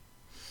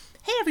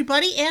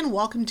everybody, and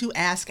welcome to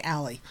Ask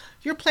Allie,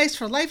 your place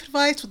for life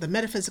advice with a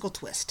metaphysical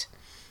twist.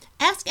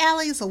 Ask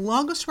Allie is the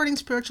longest running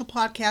spiritual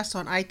podcast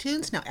on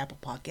iTunes, now Apple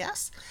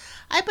Podcasts.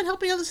 I've been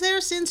helping others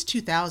there since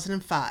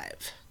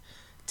 2005.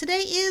 Today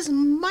is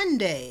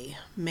Monday,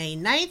 May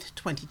 9th,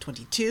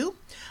 2022.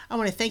 I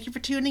want to thank you for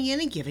tuning in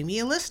and giving me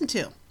a listen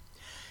to.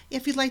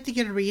 If you'd like to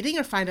get a reading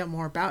or find out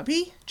more about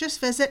me,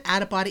 just visit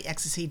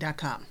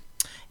outofbodyecstasy.com.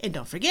 And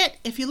don't forget,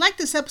 if you like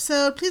this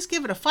episode, please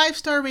give it a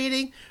 5-star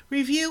rating,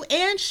 review,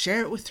 and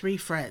share it with 3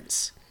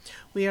 friends.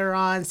 We are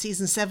on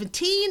season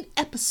 17,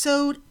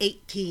 episode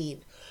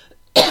 18.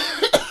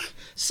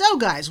 So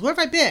guys, where have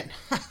I been?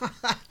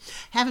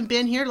 Haven't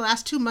been here the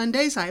last 2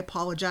 Mondays. I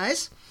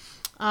apologize.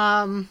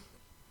 2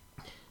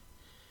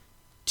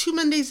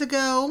 Mondays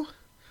ago,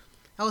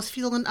 I was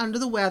feeling under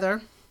the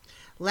weather.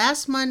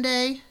 Last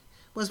Monday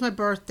was my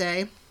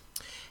birthday.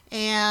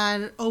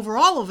 And over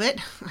all of it,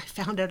 I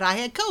found out I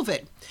had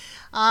COVID.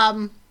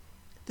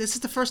 This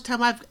is the first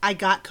time I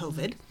got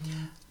COVID.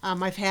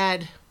 I've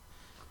had,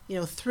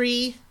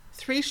 3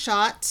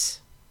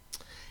 shots,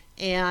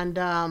 and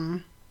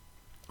I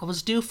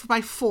was due for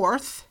my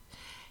 4th.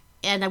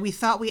 And we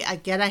thought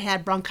I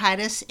had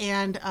bronchitis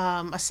and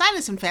a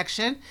sinus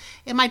infection.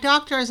 And my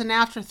doctor, as an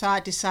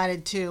afterthought,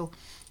 decided to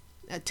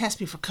test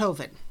me for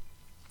COVID.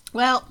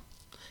 Well,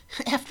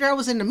 after I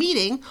was in a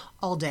meeting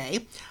all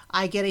day,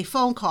 I get a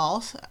phone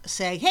call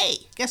saying,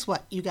 hey, guess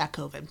what? You got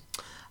COVID.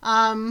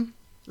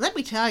 Let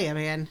me tell you,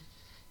 man,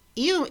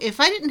 even if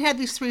I didn't have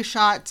these 3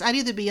 shots, I'd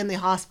either be in the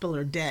hospital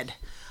or dead,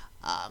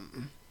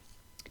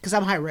 because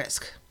I'm high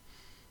risk.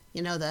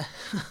 The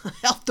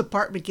health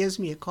department gives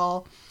me a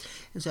call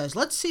and says,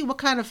 let's see what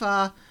kind of,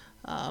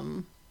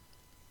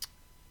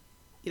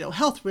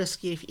 health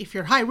risk, if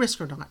you're high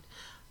risk or not.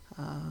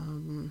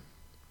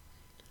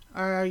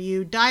 Are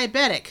you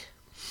diabetic?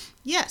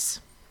 Yes.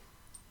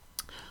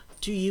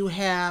 Do you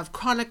have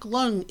chronic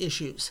lung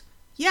issues?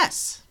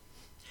 Yes.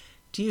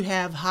 Do you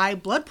have high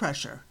blood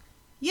pressure?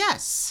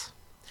 Yes.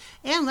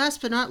 And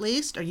last but not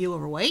least, are you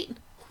overweight?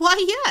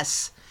 Why,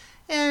 yes.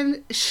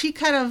 And she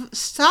kind of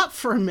stopped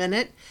for a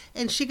minute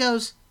and she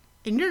goes,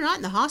 and you're not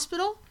in the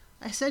hospital?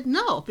 I said,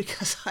 no,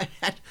 because I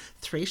had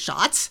 3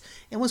 shots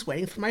and was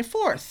waiting for my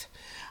 4th.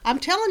 I'm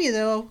telling you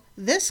though,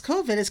 this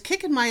COVID is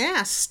kicking my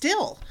ass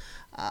still.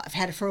 I've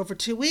had it for over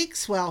 2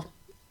 weeks.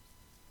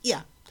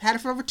 Had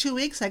it for over 2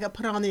 weeks. I got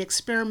put on the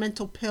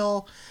experimental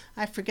pill.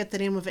 I forget the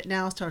name of it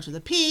now. It starts with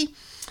a P.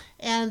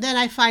 And then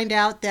I find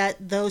out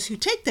that those who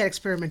take that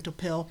experimental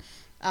pill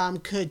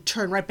could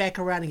turn right back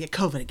around and get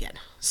COVID again.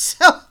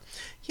 So,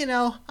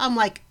 I'm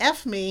like,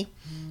 F me.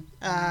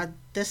 I'm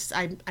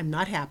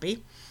not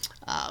happy.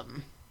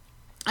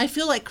 I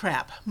feel like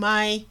crap.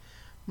 I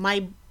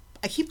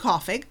keep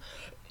coughing.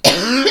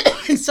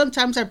 And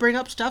sometimes I bring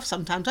up stuff.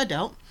 Sometimes I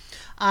don't.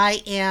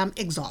 I am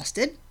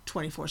exhausted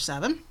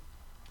 24/7.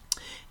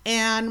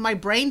 And my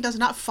brain does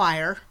not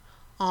fire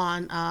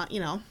on,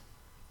 on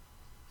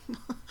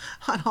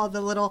all the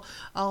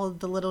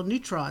little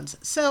neutrons.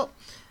 So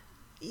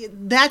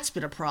that's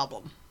been a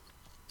problem.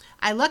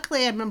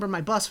 Luckily I remember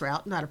my bus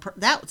route.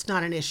 That's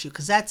not an issue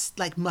because that's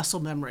like muscle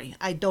memory.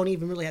 I don't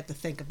even really have to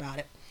think about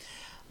it.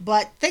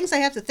 But things I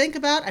have to think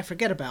about, I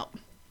forget about,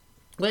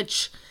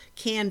 which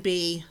can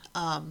be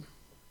an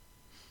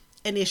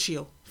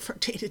issue for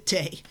day to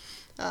day.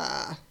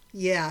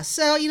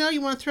 So you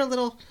want to throw a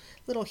little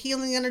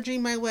healing energy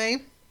my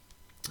way,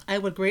 I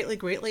would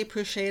greatly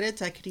appreciate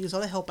it. I could use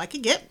all the help I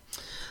could get.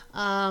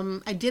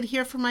 I did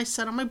hear from my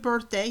son on my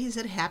birthday. He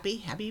said,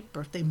 happy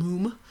birthday,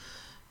 Moom.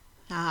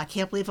 I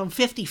can't believe I'm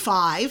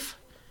 55.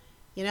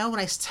 When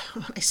I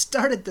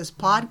started this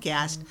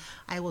podcast,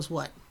 I was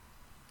what,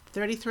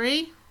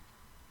 33?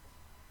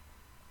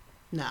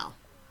 No.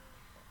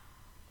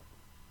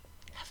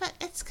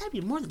 It's got to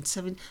be more than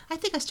 7. I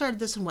think I started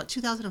this in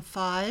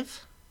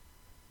 2005?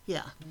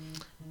 Yeah.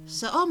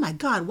 So, oh my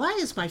God, why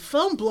is my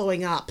phone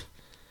blowing up?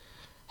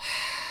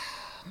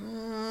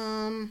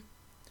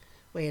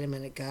 Wait a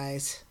minute,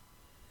 guys.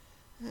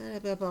 Blah,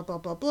 blah, blah,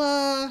 blah,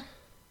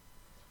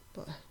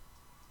 blah.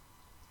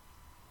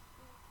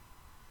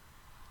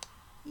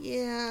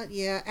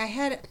 Yeah, I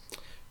had it.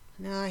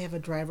 Now I have a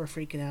driver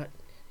freaking out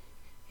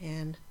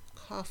and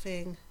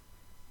coughing.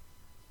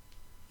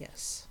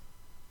 Yes,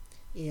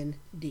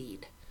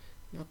 indeed.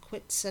 Now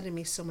quit sending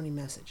me so many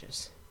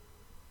messages.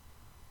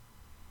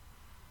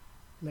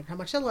 No matter how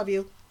much I love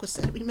you, quit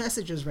sending me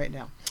messages right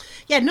now.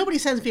 Yeah, nobody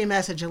sends me a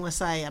message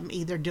unless I am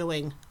either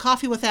doing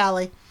Coffee with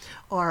Allie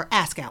or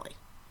Ask Allie.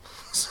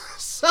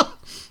 So,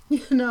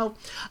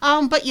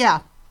 but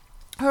yeah,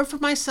 heard from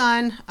my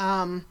son.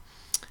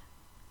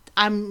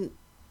 I'm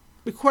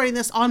recording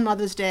this on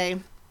Mother's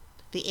Day,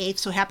 the 8th,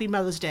 so happy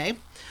Mother's Day.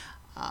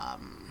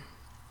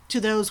 To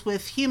those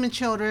with human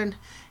children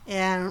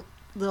and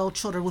little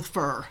children with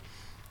fur.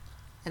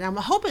 And I'm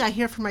hoping I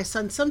hear from my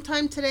son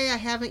sometime today. I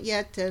haven't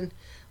yet, and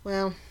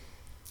well,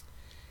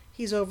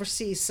 he's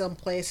overseas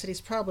someplace and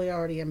he's probably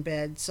already in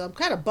bed. So I'm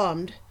kind of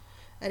bummed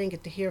I didn't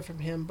get to hear from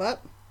him.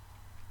 But,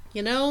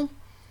 when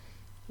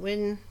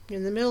you're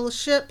in the middle of the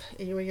ship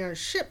and you're on a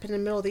ship in the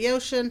middle of the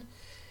ocean,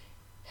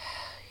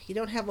 You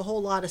don't have a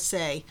whole lot of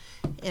say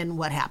in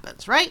what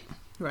happens, right?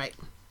 Right.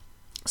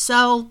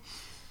 So,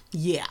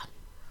 yeah.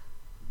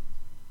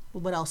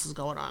 What else is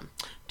going on?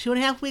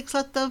 2.5 weeks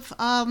left of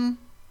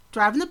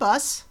driving the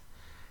bus.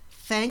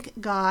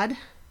 Thank God.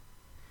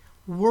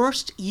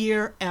 Worst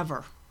year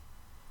ever.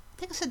 I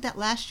think I said that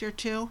last year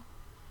too.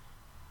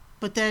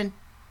 But then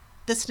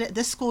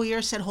this school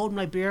year said hold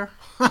my beer.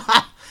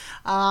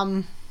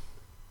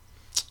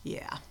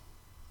 Yeah.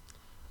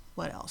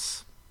 What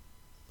else?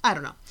 I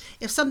don't know.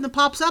 If something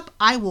pops up,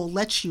 I will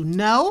let you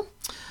know.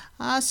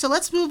 So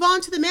let's move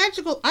on to the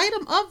magical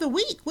item of the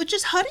week, which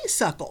is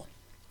honeysuckle.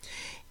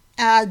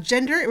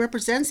 Gender it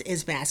represents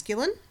is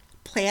masculine.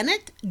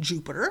 Planet,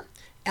 Jupiter.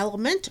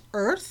 Element,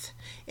 earth.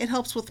 It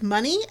helps with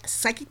money,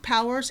 psychic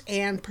powers,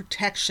 and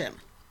protection.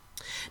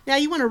 Now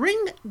you want to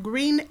ring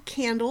green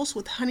candles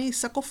with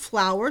honeysuckle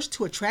flowers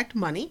to attract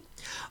money,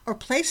 or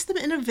place them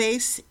in a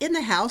vase in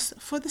the house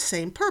for the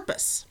same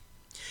purpose.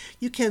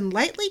 You can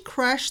lightly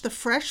crush the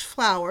fresh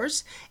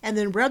flowers and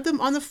then rub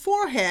them on the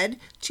forehead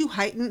to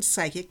heighten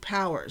psychic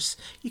powers.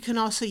 You can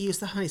also use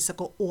the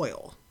honeysuckle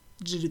oil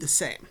to do the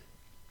same.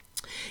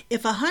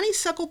 If a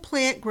honeysuckle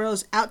plant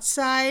grows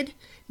outside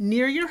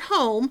near your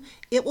home,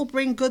 it will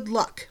bring good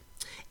luck.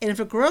 And if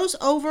it grows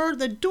over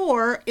the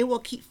door, it will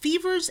keep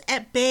fevers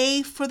at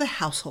bay for the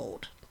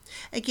household.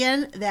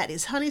 Again, that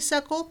is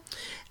honeysuckle.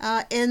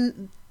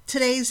 In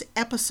today's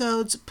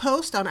episode's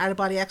post on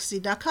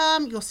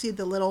outofbodyecstasy.com, you'll see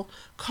the little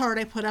card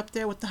I put up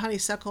there with the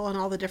honeysuckle and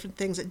all the different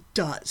things it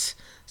does.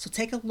 So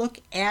take a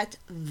look at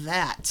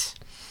that.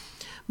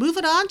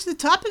 Moving on to the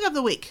topic of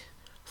the week.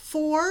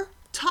 4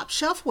 top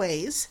shelf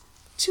ways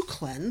to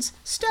cleanse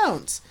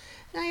stones.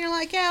 Now you're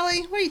like,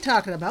 Allie, what are you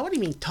talking about? What do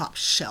you mean top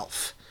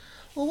shelf?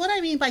 Well, what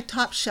I mean by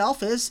top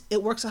shelf is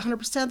it works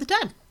 100% of the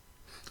time.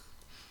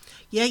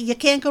 Yeah, you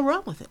can't go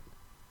wrong with it.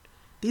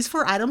 These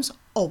 4 items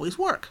always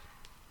work.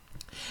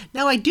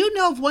 Now, I do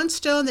know of one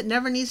stone that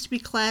never needs to be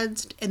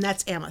cleansed, and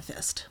that's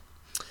amethyst.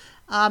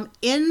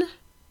 In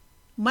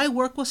my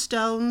work with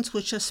stones,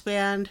 which has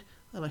spanned,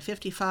 I'm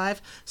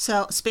 55,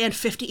 so spanned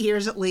 50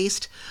 years at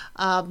least,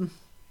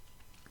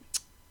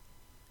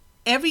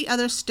 every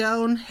other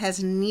stone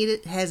has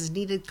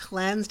needed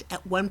cleansed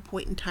at one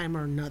point in time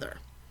or another.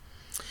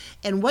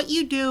 And why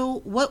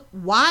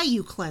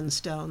you cleanse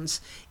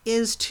stones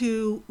is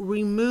to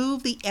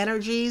remove the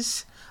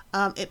energies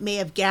it may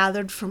have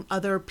gathered from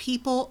other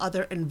people,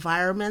 other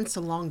environments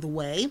along the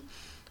way.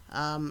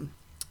 And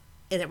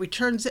it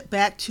returns it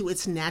back to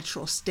its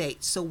natural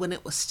state. So when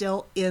it was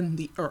still in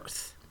the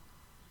earth.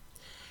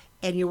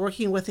 And you're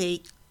working with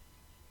a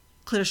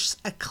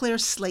clear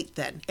slate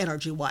then,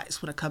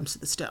 energy-wise, when it comes to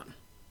the stone.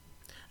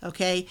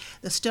 Okay?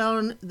 The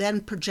stone then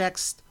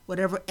projects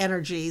whatever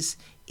energies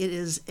it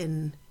is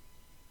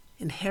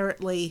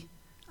inherently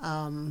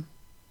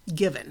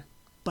given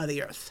by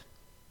the earth.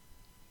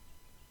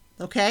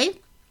 Okay?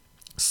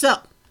 So,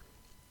 a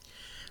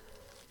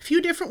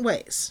few different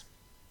ways.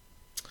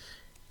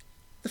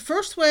 The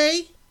first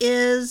way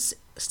is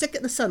stick it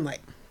in the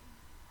sunlight.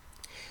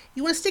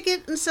 You want to stick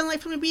it in the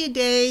sunlight for maybe a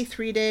day,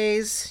 3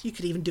 days. You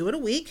could even do it a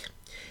week.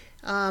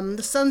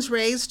 The sun's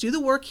rays do the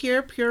work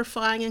here,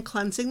 purifying and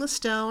cleansing the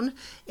stone.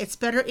 It's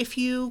better if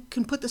you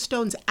can put the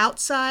stones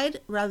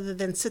outside rather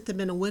than sit them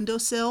in a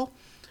windowsill.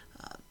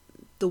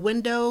 The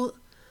window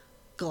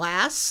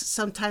glass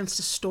sometimes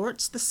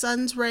distorts the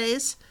sun's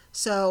rays,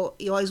 so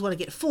you always want to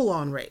get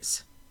full-on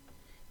rays,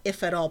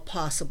 if at all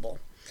possible.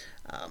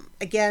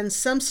 Again,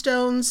 some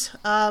stones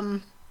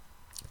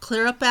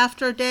clear up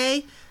after a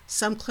day,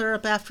 some clear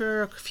up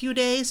after a few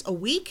days, a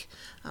week.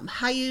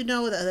 How you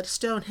know that a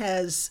stone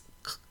has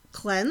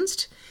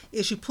cleansed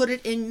is you put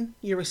it in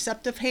your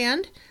receptive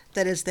hand,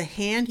 that is the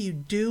hand you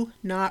do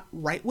not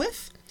write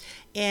with.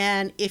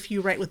 And if you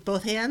write with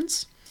both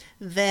hands,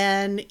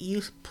 then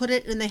you put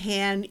it in the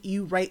hand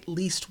you write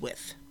least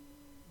with.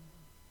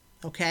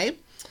 Okay?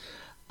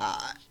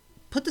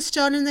 Put the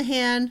stone in the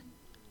hand,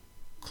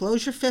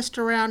 close your fist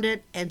around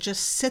it, and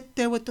just sit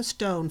there with the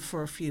stone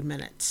for a few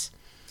minutes.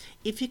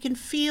 If you can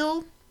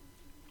feel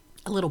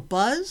a little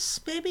buzz,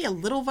 maybe a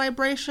little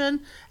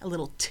vibration, a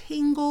little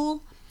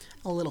tingle,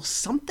 a little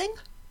something,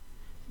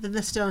 then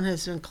the stone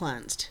has been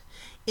cleansed.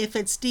 If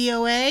it's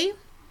DOA,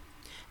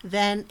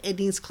 then it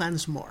needs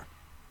cleansed more.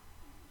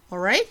 All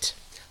right?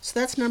 So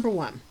that's number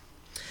 1.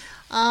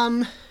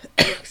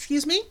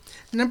 Excuse me.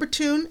 Number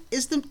two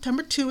is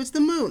the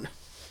moon.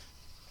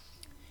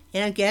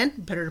 And again,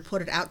 better to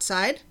put it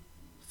outside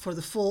for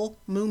the full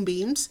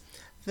moonbeams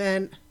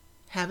than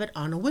have it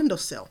on a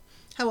windowsill.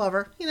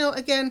 However,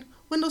 again,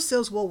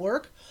 windowsills will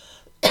work.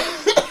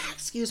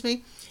 Excuse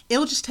me.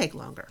 It'll just take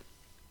longer.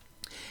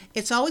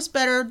 It's always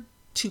better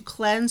to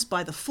cleanse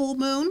by the full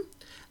moon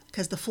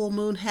because the full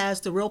moon has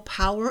the real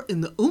power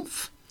in the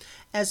oomph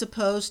as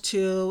opposed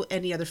to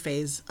any other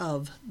phase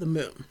of the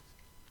moon.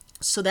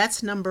 So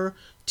that's number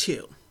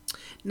 2.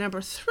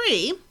 Number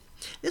 3,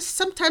 this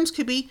sometimes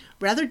could be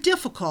rather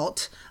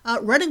difficult.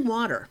 Running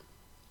water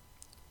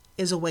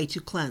is a way to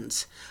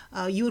cleanse.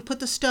 You would put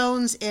the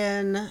stones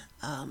in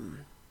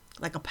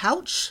like a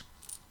pouch,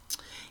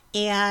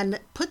 and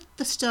put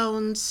the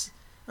stones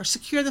or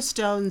secure the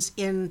stones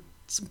in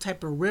some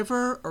type of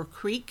river or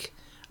creek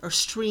or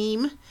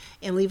stream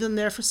and leave them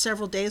there for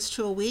several days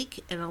to a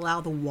week and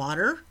allow the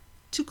water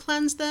to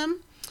cleanse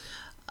them.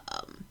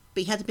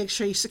 But you have to make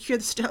sure you secure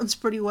the stones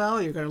pretty well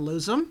or you're going to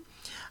lose them.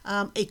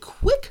 A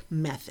quick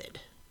method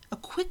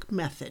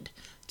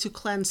to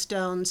cleanse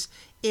stones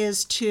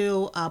is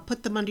to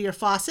put them under your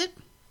faucet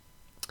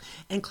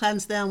and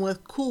cleanse them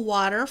with cool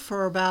water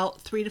for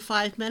about 3 to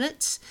 5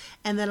 minutes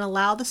and then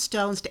allow the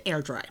stones to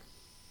air dry.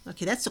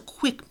 Okay, that's a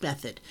quick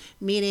method,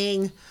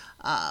 meaning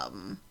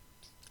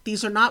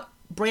these are not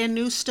brand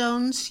new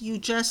stones you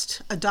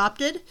just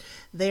adopted.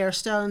 They are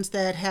stones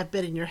that have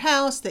been in your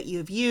house that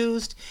you've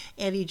used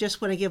and you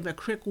just want to give them a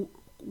quick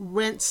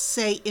rinse,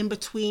 say in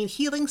between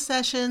healing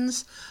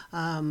sessions,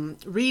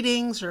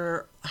 readings,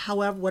 or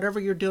however,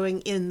 whatever you're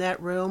doing in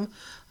that room.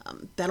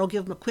 That'll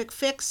give them a quick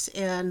fix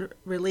and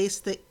release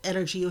the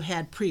energy you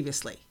had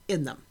previously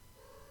in them.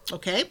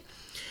 Okay?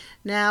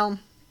 Now,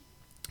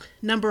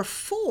 number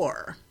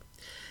 4,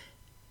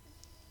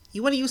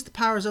 you want to use the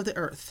powers of the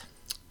earth.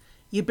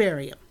 You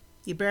bury them.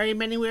 You bury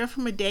them anywhere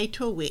from a day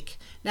to a week.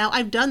 Now,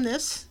 I've done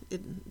this.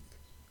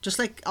 Just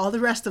like all the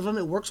rest of them,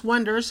 it works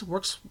wonders.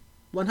 Works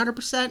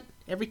 100%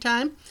 every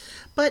time.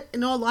 But, a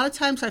lot of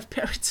times I've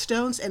buried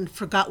stones and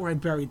forgot where I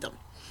buried them.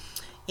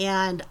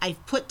 And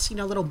I've put,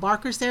 little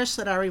markers there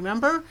so that I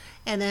remember.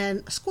 And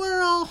then a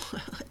squirrel,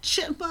 a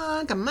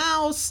chipmunk, a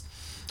mouse,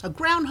 a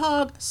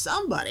groundhog,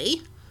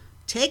 somebody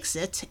takes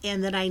it,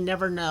 and then I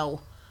never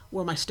know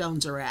where my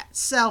stones are at.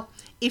 So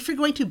if you're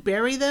going to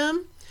bury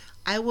them,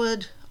 I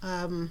would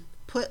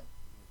put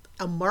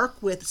a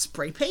mark with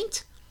spray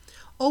paint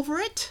over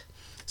it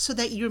so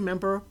that you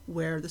remember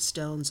where the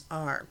stones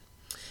are.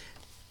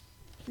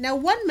 Now,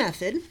 one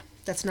method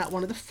that's not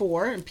one of the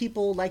 4 and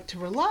people like to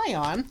rely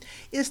on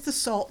is the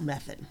salt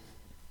method.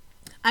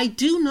 I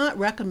do not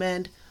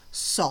recommend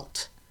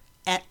salt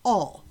at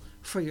all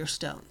for your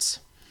stones.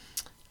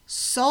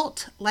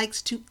 Salt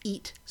likes to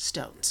eat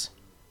stones.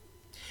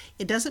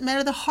 It doesn't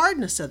matter the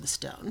hardness of the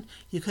stone.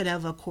 You could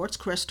have a quartz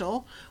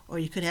crystal or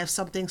you could have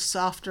something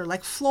softer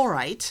like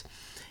fluorite.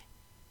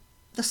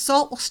 The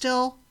salt will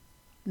still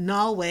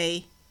gnaw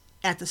away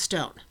at the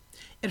stone.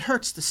 It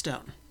hurts the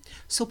stone.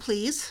 So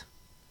please,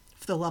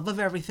 for the love of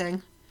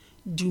everything,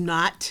 do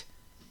not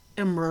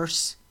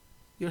immerse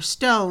your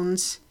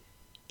stones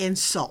in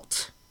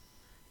salt.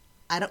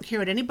 I don't care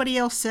what anybody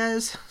else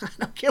says. I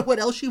don't care what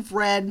else you've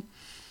read.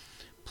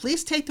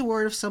 Please take the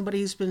word of somebody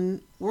who's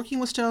been working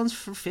with stones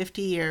for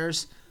 50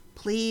 years.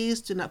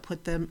 Please do not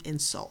put them in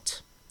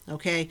salt.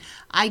 Okay?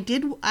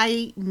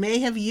 I may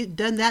have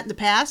done that in the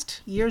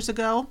past, years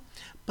ago,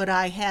 but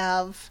I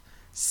have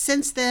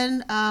since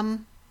then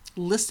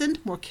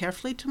listened more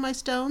carefully to my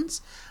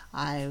stones.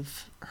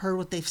 I've heard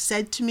what they've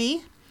said to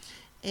me.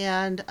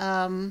 And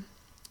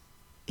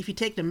if you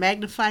take the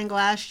magnifying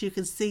glass, you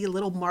can see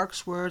little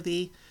marks where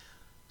the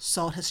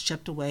salt has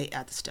chipped away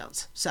at the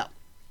stones. So,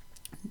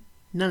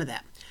 none of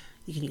that.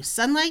 You can use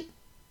sunlight,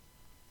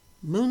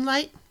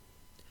 moonlight,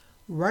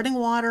 running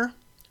water,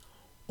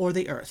 or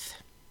the earth.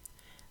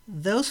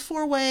 Those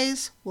 4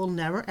 ways will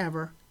never,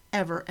 ever,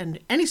 ever, in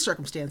any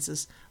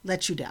circumstances,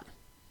 let you down.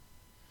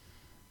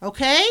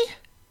 Okay?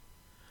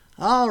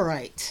 All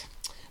right.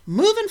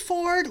 Moving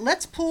forward,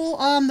 let's pull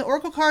the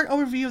Oracle card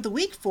overview of the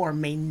week for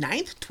May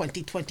 9th,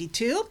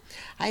 2022.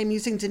 I am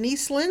using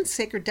Denise Linn's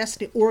Sacred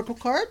Destiny Oracle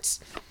cards.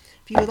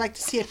 If you would like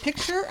to see a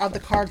picture of the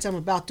cards I'm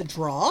about to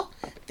draw,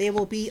 they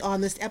will be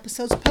on this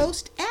episode's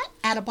post at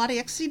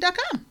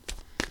outofbodyecstasy.com.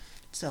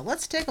 So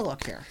let's take a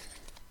look here.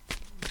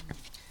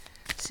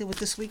 See what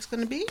this week's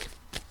going to be.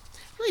 I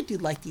really do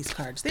like these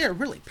cards. They are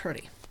really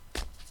pretty.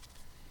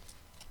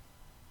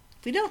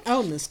 If you don't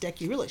own this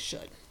deck, you really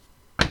should.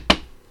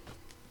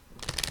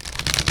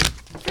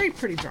 Very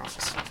pretty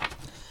drawings.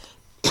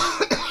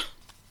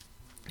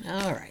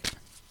 All right.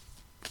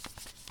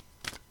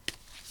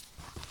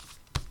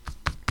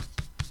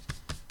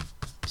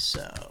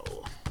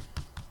 So,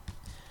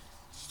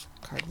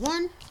 card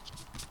 1,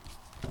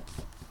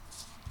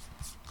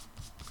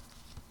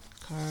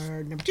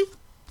 card number 2,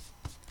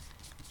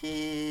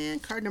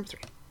 and card number 3.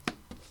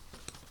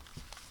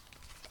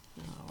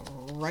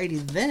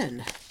 Alrighty then.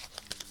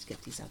 Let's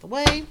get these out of the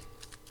way.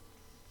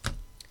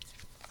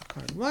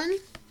 Card 1.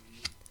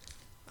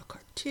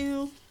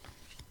 2,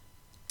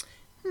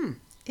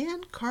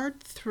 and card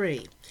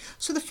 3.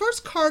 So the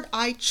first card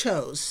I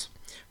chose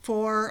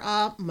for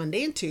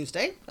Monday and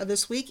Tuesday of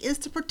this week is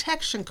the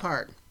protection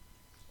card.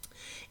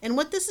 And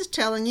what this is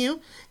telling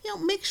you,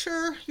 make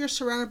sure you're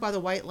surrounded by the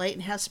white light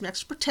and have some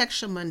extra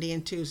protection Monday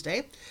and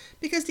Tuesday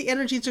because the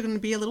energies are going to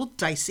be a little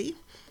dicey.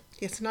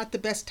 It's not the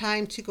best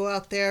time to go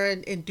out there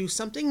and do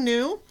something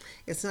new.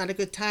 It's not a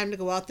good time to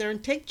go out there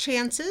and take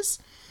chances.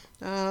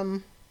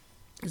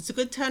 It's a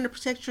good time to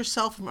protect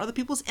yourself from other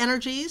people's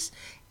energies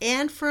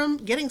and from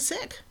getting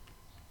sick.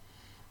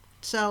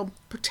 So,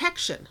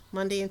 protection,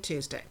 Monday and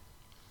Tuesday.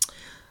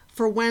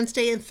 For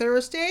Wednesday and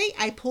Thursday,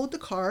 I pulled the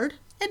card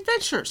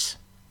Adventures.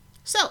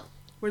 So,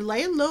 we're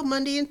laying low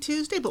Monday and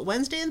Tuesday, but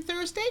Wednesday and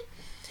Thursday,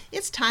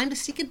 it's time to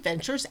seek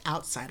adventures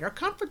outside our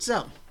comfort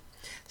zone.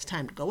 It's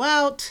time to go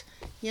out,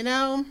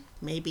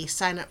 maybe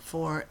sign up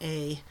for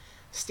a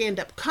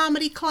stand-up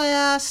comedy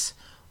class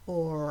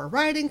or a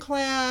writing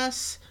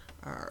class,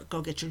 or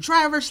go get your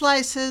driver's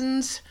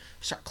license,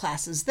 start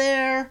classes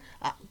there,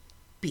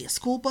 be a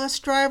school bus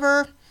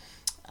driver,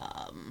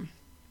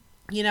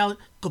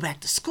 go back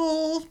to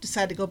school,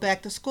 decide to go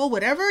back to school,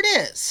 whatever it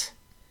is.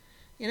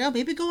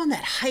 Maybe go on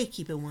that hike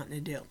you've been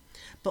wanting to do.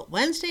 But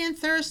Wednesday and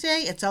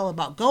Thursday, it's all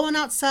about going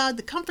outside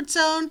the comfort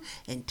zone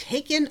and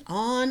taking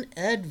on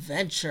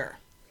adventure.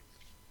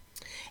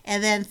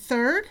 And then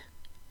third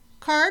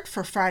card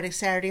for Friday,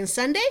 Saturday, and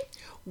Sunday,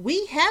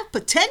 we have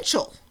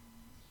potential.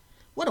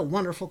 What a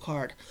wonderful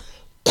card.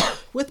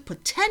 With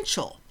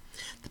potential.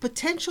 The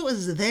potential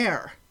is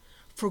there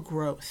for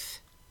growth,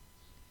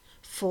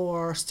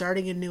 for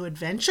starting a new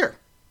adventure,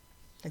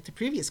 like the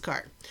previous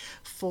card,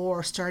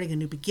 for starting a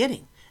new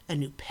beginning, a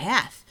new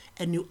path,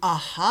 a new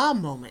aha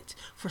moment,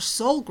 for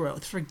soul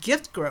growth, for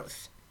gift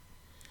growth.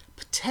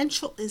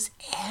 Potential is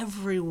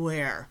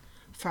everywhere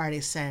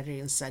Friday, Saturday,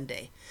 and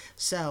Sunday.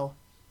 So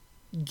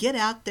get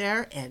out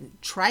there and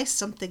try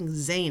something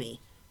zany.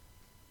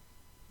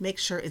 Make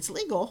sure it's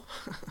legal,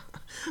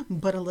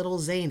 but a little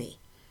zany.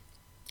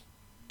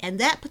 And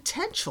that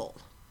potential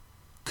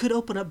could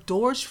open up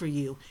doors for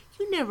you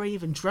never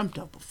even dreamt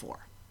of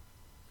before.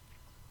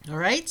 All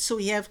right, so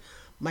we have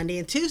Monday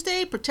and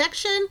Tuesday,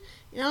 protection,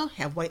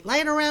 have white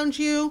light around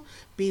you,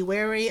 be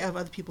wary of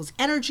other people's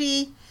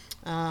energy,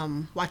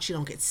 watch you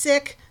don't get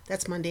sick.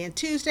 That's Monday and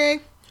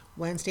Tuesday.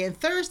 Wednesday and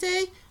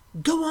Thursday,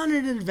 go on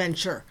an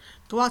adventure.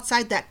 Go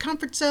outside that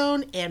comfort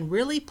zone and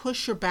really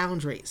push your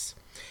boundaries.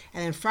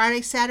 And then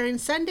Friday, Saturday,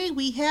 and Sunday,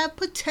 we have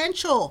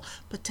potential.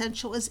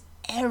 Potential is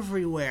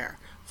everywhere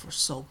for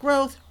soul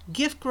growth,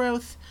 gift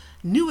growth,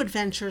 new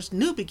adventures,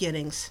 new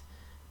beginnings.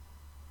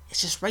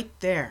 It's just right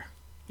there.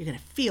 You're going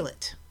to feel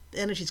it. The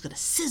energy is going to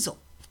sizzle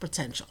with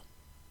potential.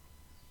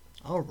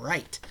 All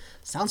right.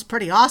 Sounds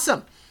pretty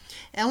awesome.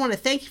 And I want to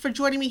thank you for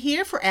joining me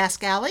here for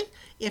Ask Allie.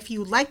 If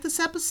you like this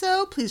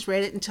episode, please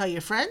rate it and tell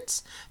your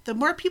friends. The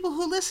more people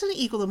who listen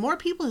equal the more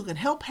people who can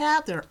help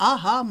have their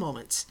aha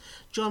moments.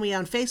 Join me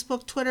on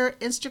Facebook, Twitter,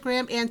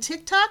 Instagram, and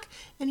TikTok.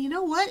 And you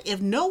know what? If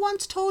no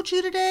one's told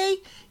you today,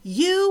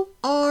 you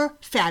are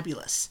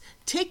fabulous.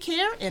 Take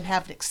care and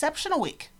have an exceptional week.